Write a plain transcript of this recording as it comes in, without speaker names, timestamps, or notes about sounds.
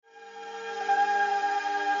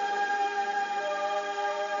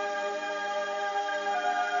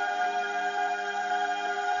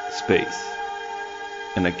space,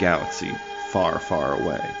 in a galaxy far, far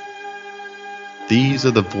away. These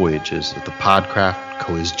are the voyages of the Podcraft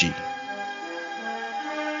Coes-G.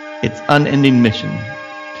 Its unending mission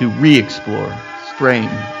to re-explore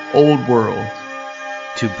strange old worlds,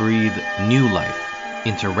 to breathe new life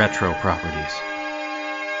into retro properties,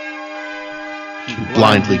 To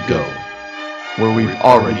blindly go where we've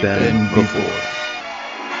already been before.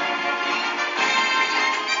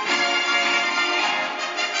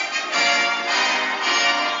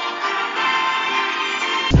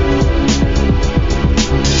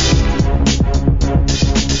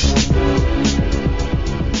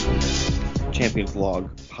 Champions Log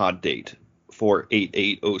Pod Date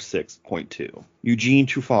 48806.2. Eugene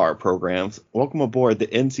Truffaut programs. Welcome aboard the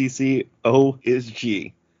NCC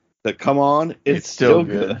O-is-G. The come on, it's still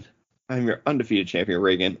good. I'm your undefeated champion,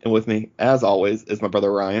 Reagan, and with me, as always, is my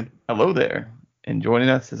brother Ryan. Hello there. And joining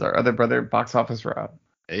us is our other brother, Box Office Rob.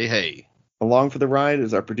 Hey. Along for the ride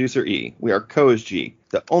is our producer E. We are Coes-G,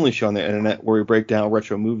 the only show on the internet where we break down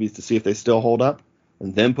retro movies to see if they still hold up,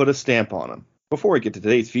 and then put a stamp on them. Before we get to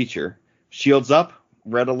today's feature, shields up,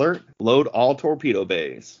 red alert, load all torpedo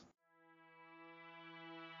bays.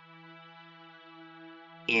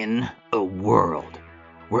 in a world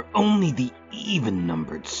where only the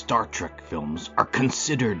even-numbered Star Trek films are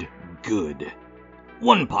considered good,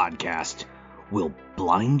 one podcast will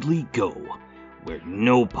blindly go where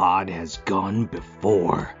no pod has gone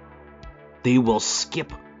before. They will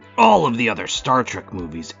skip all of the other Star Trek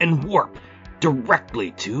movies and warp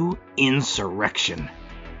directly to Insurrection,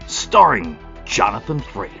 starring Jonathan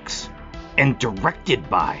Frakes and directed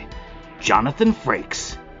by Jonathan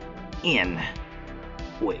Frakes in...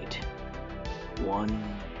 Wait. 1,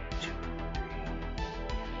 2,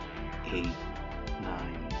 3, 8,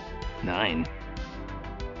 9. 9.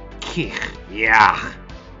 Kich, yeah.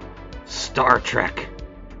 Star Trek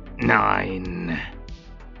 9.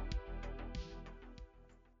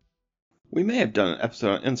 We may have done an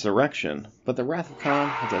episode on Insurrection, but the Wrath of Khan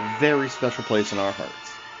has a very special place in our hearts.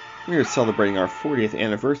 We are celebrating our 40th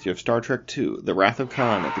anniversary of Star Trek II, The Wrath of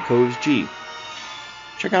Khan at the Coes-G.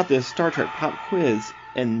 Check out this Star Trek pop quiz,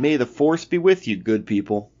 and may the Force be with you, good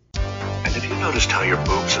people. And have you noticed how your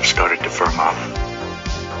boobs have started to firm up?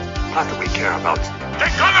 Not that we care about...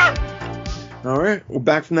 Take cover! Alright, we're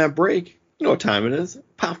back from that break. You know what time it is.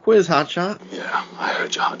 Pop quiz, hotshot. Yeah, I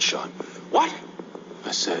heard you, hotshot. What?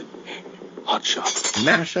 I said, hotshot.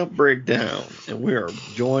 Mashup breakdown. And we are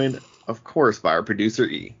joined, of course, by our producer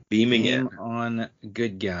E. Beaming in. Game on,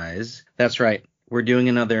 good guys. That's right. We're doing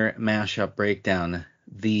another mashup breakdown.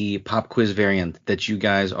 The pop quiz variant that you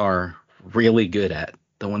guys are really good at.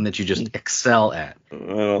 The one that you just excel at. I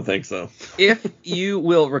don't think so. If you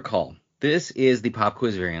will recall, this is the pop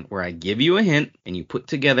quiz variant where I give you a hint and you put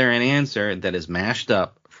together an answer that is mashed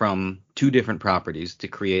up from two different properties to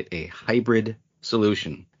create a hybrid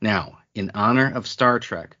solution. Now, in honor of Star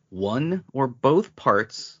Trek, one or both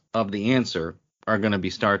parts of the answer are going to be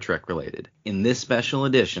Star Trek related. In this special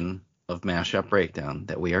edition of Mashup Breakdown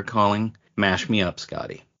that we are calling Mash Me Up,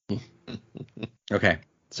 Scotty. Okay,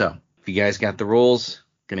 so if you guys got the rules,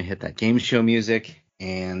 going to hit that game show music,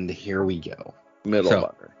 and here we go. Middle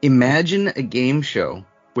butter. Imagine a game show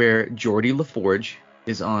where Geordi LaForge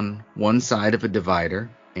is on one side of a divider,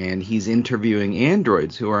 and he's interviewing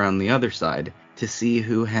androids who are on the other side to see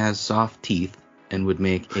who has soft teeth and would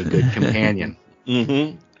make a good companion.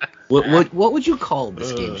 Mm-hmm. What would you call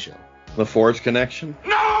this game show? The Forge Connection?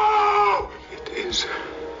 No! It is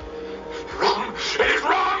wrong. It is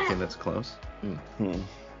wrong! Okay, that's close. Mm-hmm.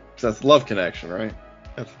 So that's Love Connection, right?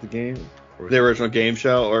 That's the game? The original game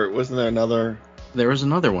show? Or wasn't there another? There was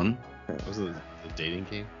another one. Was it a dating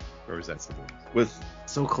game? Or was that something? With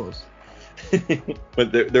So close.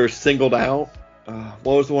 but they were singled out. What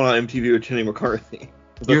was the one on MTV with Jenny McCarthy?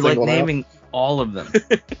 Was that You're like Singled Out? naming all of them.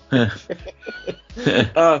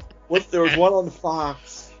 There was one on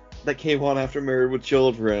Fox that came on after Married with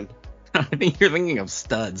Children. I think you're thinking of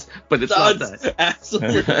Studs, but it's not that.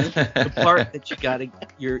 Absolutely. The part that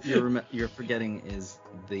you're forgetting is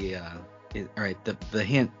the all right. The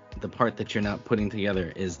hint, the part that you're not putting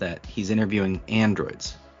together is that he's interviewing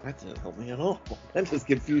androids. That didn't help me at all. That just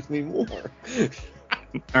confused me more.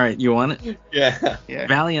 All right, you want it? Yeah.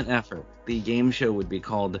 Valiant effort. The game show would be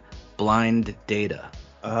called Blind Data.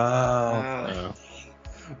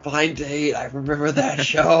 Blind Date. I remember that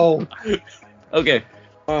show. Okay,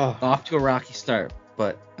 Oh, off to a rocky start,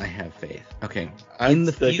 but I have faith. Okay, I'm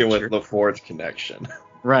sticking with the Forge Connection.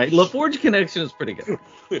 right. LaForge Connection is pretty good.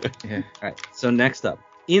 Yeah. All right. So next up,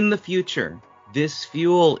 in the future, this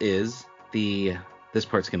fuel is the. This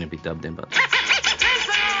part's going to be dubbed in, but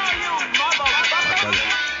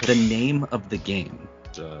The name of the game.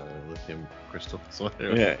 Lithium crystal.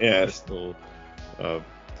 Yeah. Crystal. The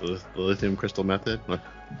lithium crystal method.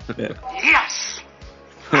 Yes!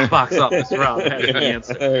 Box office Rob has the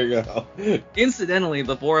answer. There you go. Incidentally,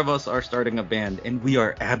 the four of us are starting a band, and we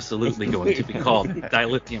are absolutely going to be called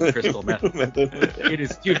Dilithium Crystal Method. It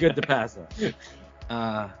is too good to pass up.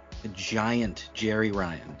 A giant Jerry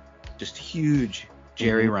Ryan, just huge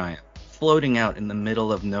Jerry Ryan, floating out in the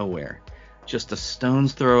middle of nowhere, just a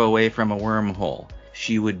stone's throw away from a wormhole.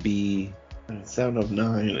 She would be 7 of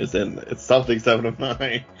 9 is in. It's something 7 of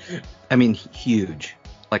 9. I mean, huge,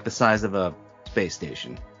 like the size of a space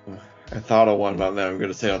station. I thought of one, but I'm going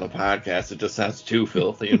to say on the podcast. It just sounds too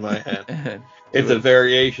filthy in my head. It's a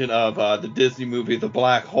variation of the Disney movie The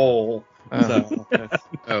Black Hole.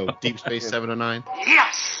 So, Deep Space 7 of 9.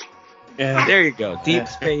 Yes! yeah. There you go. Deep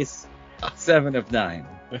Space 7 of 9.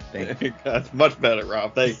 Thank you. That's much better,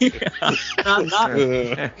 Rob. Thank you.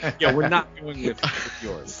 Yeah, we're not going with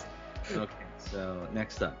yours. Okay, so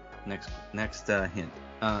next up. Next hint.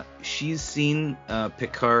 She's seen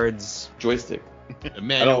Picard's Joystick.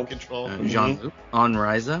 Manual control. Jean-Luc on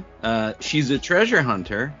Risa. She's a treasure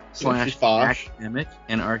hunter / she's Bosch. academic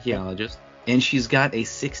and archaeologist, and she's got a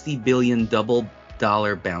 $60 billion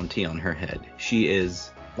double-dollar bounty on her head. She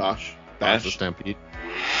is Bosch. Bash the Stampede.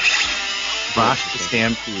 Bosch the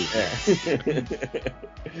Stampede.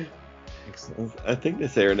 Yeah. Excellent. I think they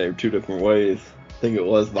say her name 2 different ways. I think it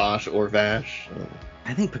was Bosch or Vash.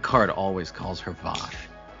 I think Picard always calls her Vosh.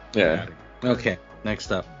 Yeah. Okay,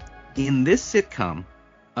 next up. In this sitcom,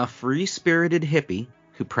 a free-spirited hippie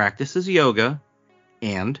who practices yoga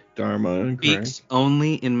and Dharma and Greg. speaks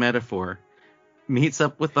only in metaphor meets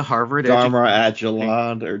up with the Harvard Dharma at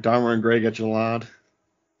Jalad, or Dharma and Greg at Jalad.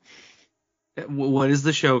 What is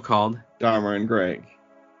the show called? Dharma and Greg.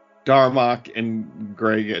 Darmok and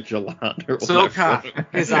Greg at Jalad. Or Silcock, whatever.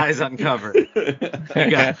 his eyes uncovered.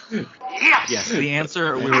 Yes! Yes, the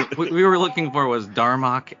answer we were looking for was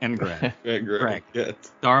Darmok and Greg. Greg. Yes.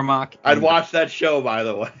 Darmok. I'd and watch that show, by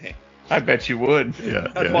the way. I bet you would.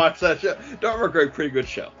 I'd watch that show. Dharma and Greg, pretty good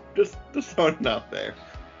show. Just throwing it out there.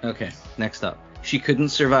 Okay, next up. She couldn't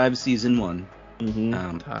survive season 1.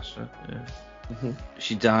 Mm-hmm. Tasha. Yeah.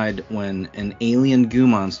 She died when an alien goo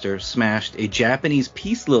monster smashed a Japanese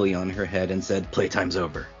peace lily on her head and said, "Playtime's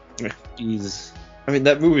over." She's... I mean,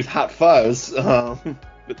 that movie's Hot Fuzz.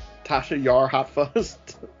 But Tasha Yar Hot Fuzz?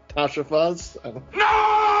 Tasha Fuzz? I don't...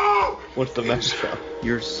 No! What's the mess show?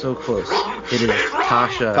 You're so close. It is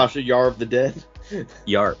Tasha Tasha Yar of the Dead?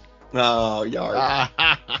 Yarp. Oh, Yar.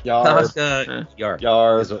 Yar. Tasha Yarp.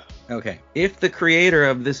 Yar. Okay. If the creator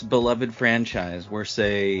of this beloved franchise were,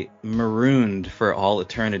 say, marooned for all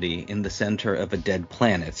eternity in the center of a dead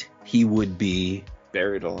planet, he would be...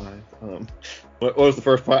 Buried alive. What was the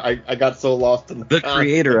first part? I got so lost in the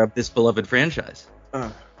creator of this beloved franchise.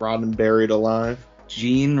 Roddenberry alive.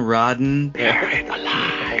 Gene Buried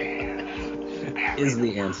alive. is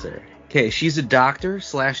the answer. Okay, she's a doctor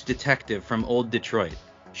 / detective from old Detroit.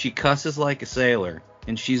 She cusses like a sailor,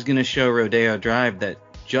 and she's gonna show Rodeo Drive that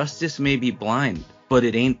justice may be blind, but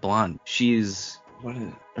it ain't blonde. She's... What is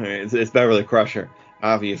it? I mean, it's Beverly Crusher,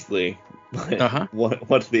 obviously. Uh-huh.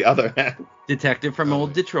 What's the other half? Detective from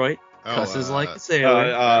old Detroit. Cusses like a sailor.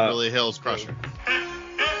 Beverly Hills Crusher.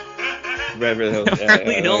 Beverly Hills. Beverly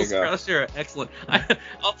there Hills you go. Crusher. Excellent.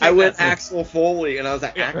 I went Axel Foley, and I was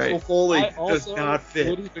like, Axel Foley I does also not fit.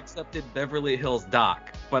 would have accepted Beverly Hills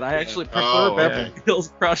Doc, but I actually prefer Beverly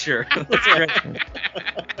Hills Crusher. That's great.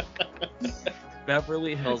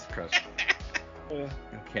 Beverly Hills Crusher.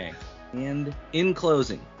 Okay. And in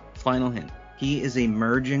closing, final hint. He is a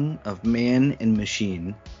merging of man and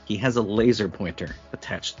machine. He has a laser pointer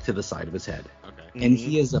attached to the side of his head. Okay. And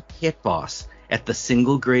he is a pit boss at the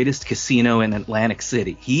single greatest casino in Atlantic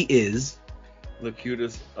City. He is... The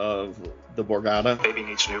cutest of the Borgata. Baby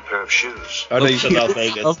needs a new pair of shoes. Oh, no, you said Las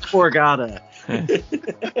Vegas. Of Borgata.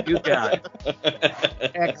 You got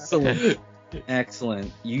it. Excellent.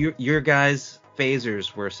 Excellent. Your guys'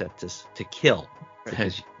 phasers were set to kill.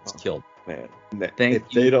 Because it's killed. Man, Thank if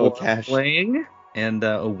they you don't for cash, playing, and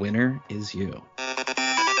a winner is you.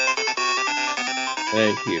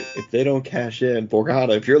 thank you. If they don't cash in,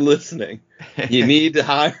 Borgata, if you're listening, you need to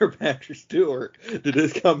hire Patrick Stewart to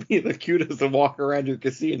just come be the cutest and walk around your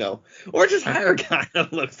casino, or just hire a guy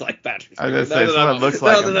that looks like Patrick Stewart. I was gonna say someone looks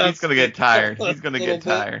like him. He's gonna get tired. He's gonna get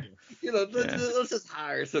tired. You know, let's just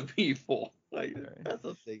hire some people. Like, that's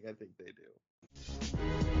the thing I think they do.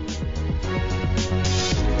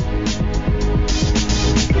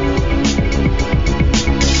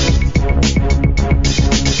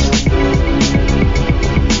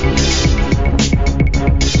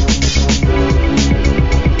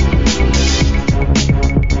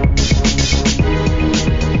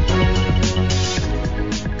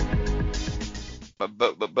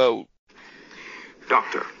 boat.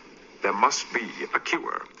 Doctor, there must be a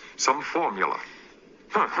cure, some formula.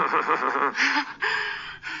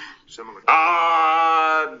 Similar.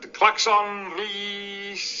 Ad klaxon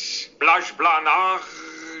ris blaj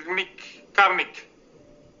blanarnik karnik.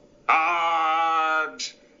 Ad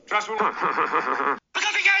transfer.